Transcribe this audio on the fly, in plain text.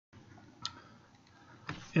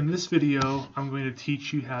In this video, I'm going to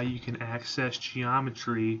teach you how you can access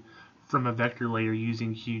geometry from a vector layer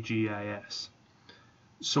using QGIS.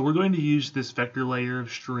 So we're going to use this vector layer of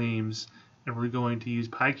streams, and we're going to use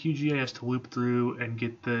PyQGIS to loop through and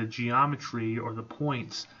get the geometry or the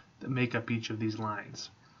points that make up each of these lines.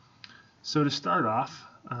 So to start off,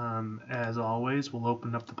 as always, we'll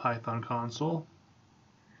open up the Python console,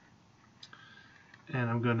 and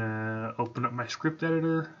I'm going to open up my script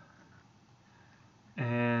editor,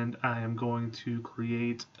 and I am going to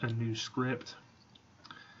create a new script,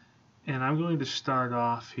 and I'm going to start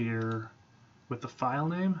off here with the file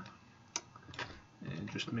name and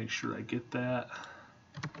just make sure I get that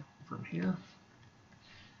from here.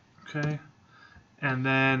 Okay, and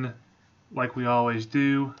then like we always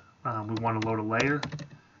do, we want to load a layer,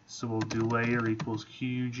 so we'll do layer equals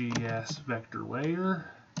QGIS vector layer.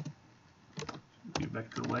 Do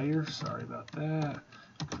vector layer, sorry about that.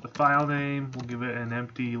 The file name, we'll give it an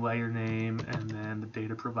empty layer name, and then the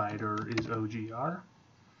data provider is OGR.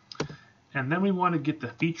 And then we want to get the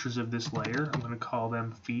features of this layer. I'm going to call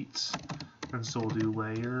them feats, and so we'll do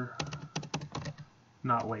layer,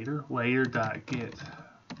 not later, layer.get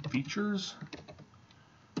features.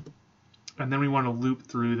 And then we want to loop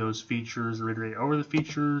through those features or iterate over the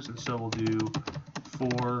features, and so we'll do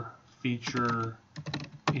for feature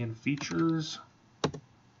in features.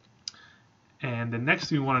 And the next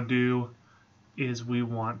thing we want to do is we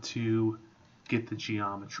want to get the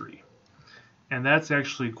geometry. And that's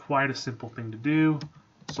actually quite a simple thing to do.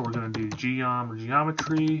 So we're going to do geom or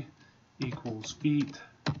geometry equals feet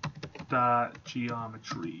dot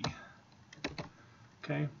geometry.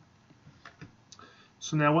 Okay.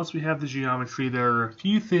 So now once we have the geometry, there are a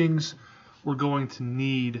few things we're going to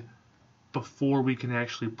need before we can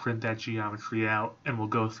actually print that geometry out, and we'll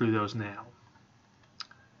go through those now.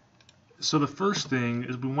 So the first thing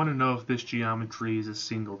is we want to know if this geometry is a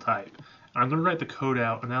single type. And I'm going to write the code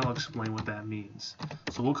out, and that'll explain what that means.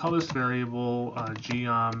 So we'll call this variable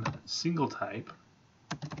geom single type,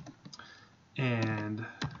 and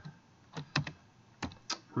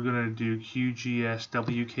we're going to do QGIS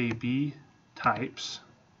WKB types.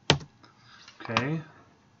 Okay,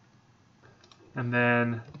 and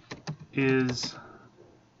then is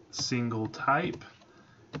single type.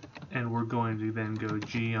 And we're going to then go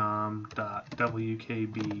geom.wkb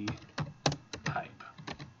type.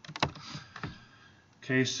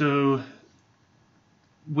 Okay, so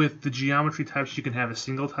with the geometry types, you can have a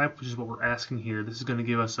single type, which is what we're asking here. This is going to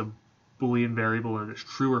give us a Boolean variable, or it's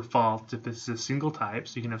true or false if this is a single type.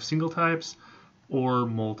 So you can have single types or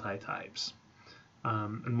multi-types.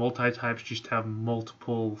 And multi-types just have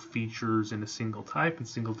multiple features in a single type, and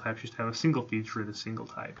single types just have a single feature in a single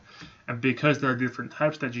type. And because there are different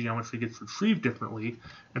types, that geometry gets retrieved differently,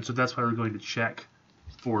 and so that's why we're going to check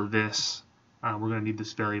for this. We're going to need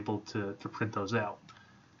this variable to print those out.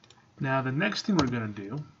 Now the next thing we're going to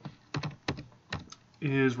do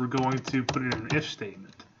is we're going to put in an if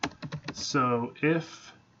statement. So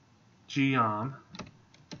if geom.type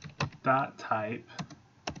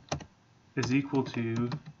is equal to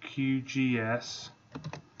QGIS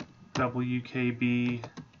WKB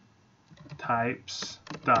types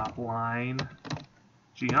dot line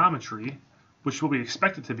geometry, which is what we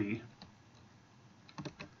expect it to be,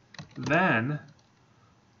 then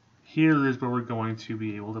here is where we're going to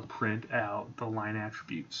be able to print out the line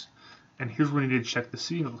attributes. And here's where we need to check the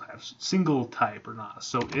single type or not.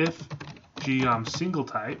 So if geom single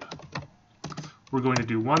type, we're going to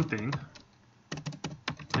do one thing,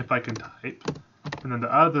 if I can type, and then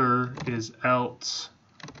the other is else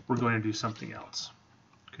we're going to do something else.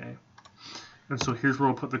 Okay, and so here's where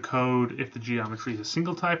we'll put the code if the geometry is a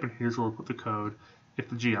single type, and here's where we'll put the code if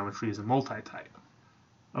the geometry is a multi-type.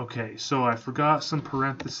 Okay, so I forgot some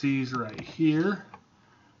parentheses right here,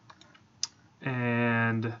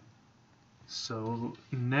 and so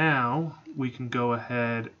now we can go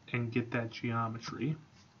ahead and get that geometry.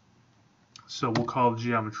 So we'll call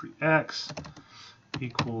geometry x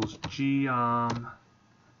equals geom,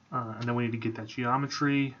 and then we need to get that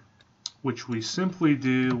geometry, which we simply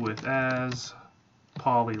do with as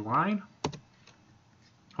polyline.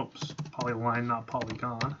 Oops, polyline, not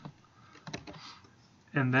polygon.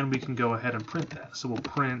 And then we can go ahead and print that. So we'll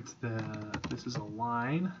print this is a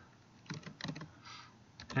line,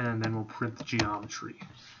 and then we'll print the geometry.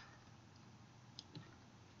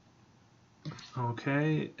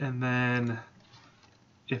 Okay, and then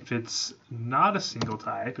if it's not a single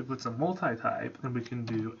type, if it's a multi-type, then we can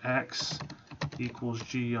do x equals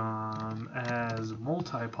geom as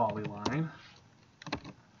multi-polyline,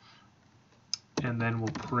 and then we'll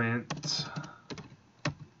print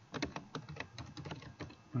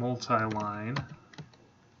multi-line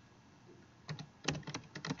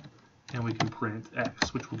and we can print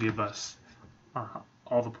X, which will give us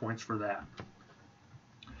all the points for that.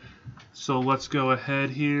 So let's go ahead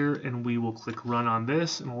here and we will click run on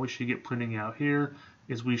this, and what we should get printing out here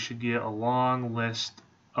is we should get a long list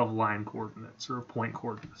of line coordinates, or point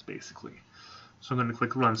coordinates basically. So I'm going to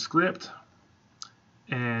click run script,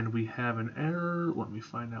 and we have an error. Let me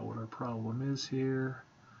find out what our problem is here.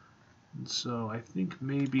 And so I think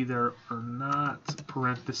maybe there are not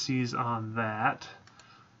parentheses on that.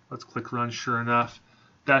 Let's click run. Sure enough,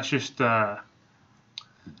 that's just an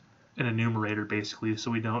enumerator basically,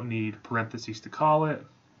 so we don't need parentheses to call it.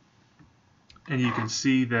 And you can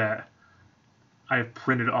see that I've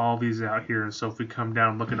printed all these out here, and so if we come down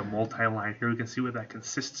and look at a multi-line here, we can see what that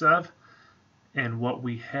consists of. And what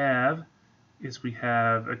we have is we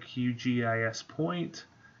have a QGIS point,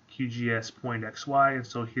 QGIS point XY, and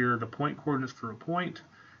so here are the point coordinates for a point,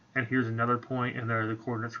 and here's another point, and there are the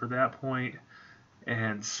coordinates for that point,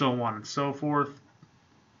 and so on and so forth.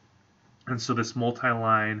 And so this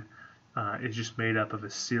multi-line is just made up of a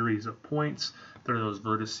series of points that are those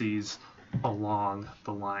vertices along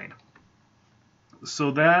the line.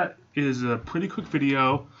 So that is a pretty quick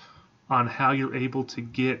video on how you're able to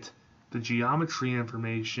get the geometry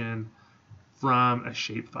information from a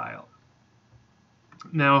shapefile.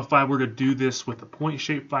 Now, if I were to do this with a point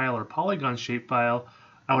shapefile or polygon shapefile,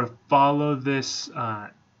 I would follow this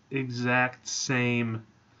exact same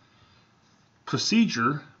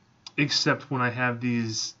procedure, except when I have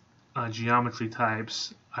these geometry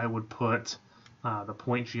types, I would put the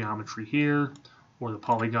point geometry here, or the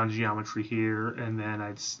polygon geometry here, and then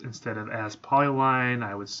instead of as polyline,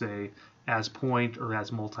 I would say as point, or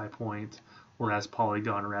as multi-point, or as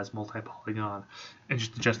polygon, or as multi-polygon, and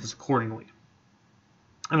just adjust this accordingly.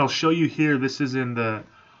 And I'll show you here, this is in the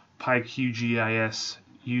PyQGIS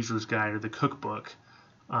User's Guide, or the cookbook,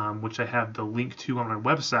 which I have the link to on my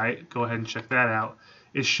website. Go ahead and check that out.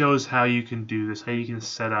 It shows how you can do this, how you can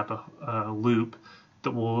set up a loop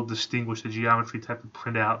that will distinguish the geometry type and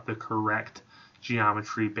print out the correct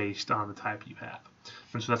geometry based on the type you have.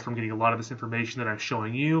 And so that's where I'm getting a lot of this information that I'm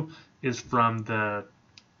showing you is from the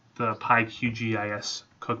PyQGIS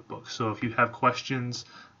cookbook. So if you have questions,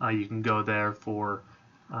 you can go there for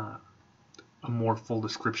a more full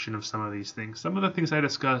description of some of these things. Some of the things I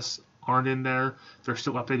discuss aren't in there. They're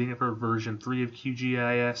still updating it for version 3 of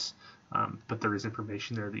QGIS, but there is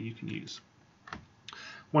information there that you can use.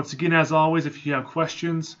 Once again, as always, if you have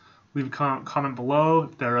questions, leave a comment below.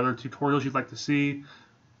 If there are other tutorials you'd like to see,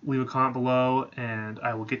 leave a comment below and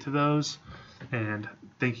I will get to those. And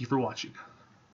thank you for watching.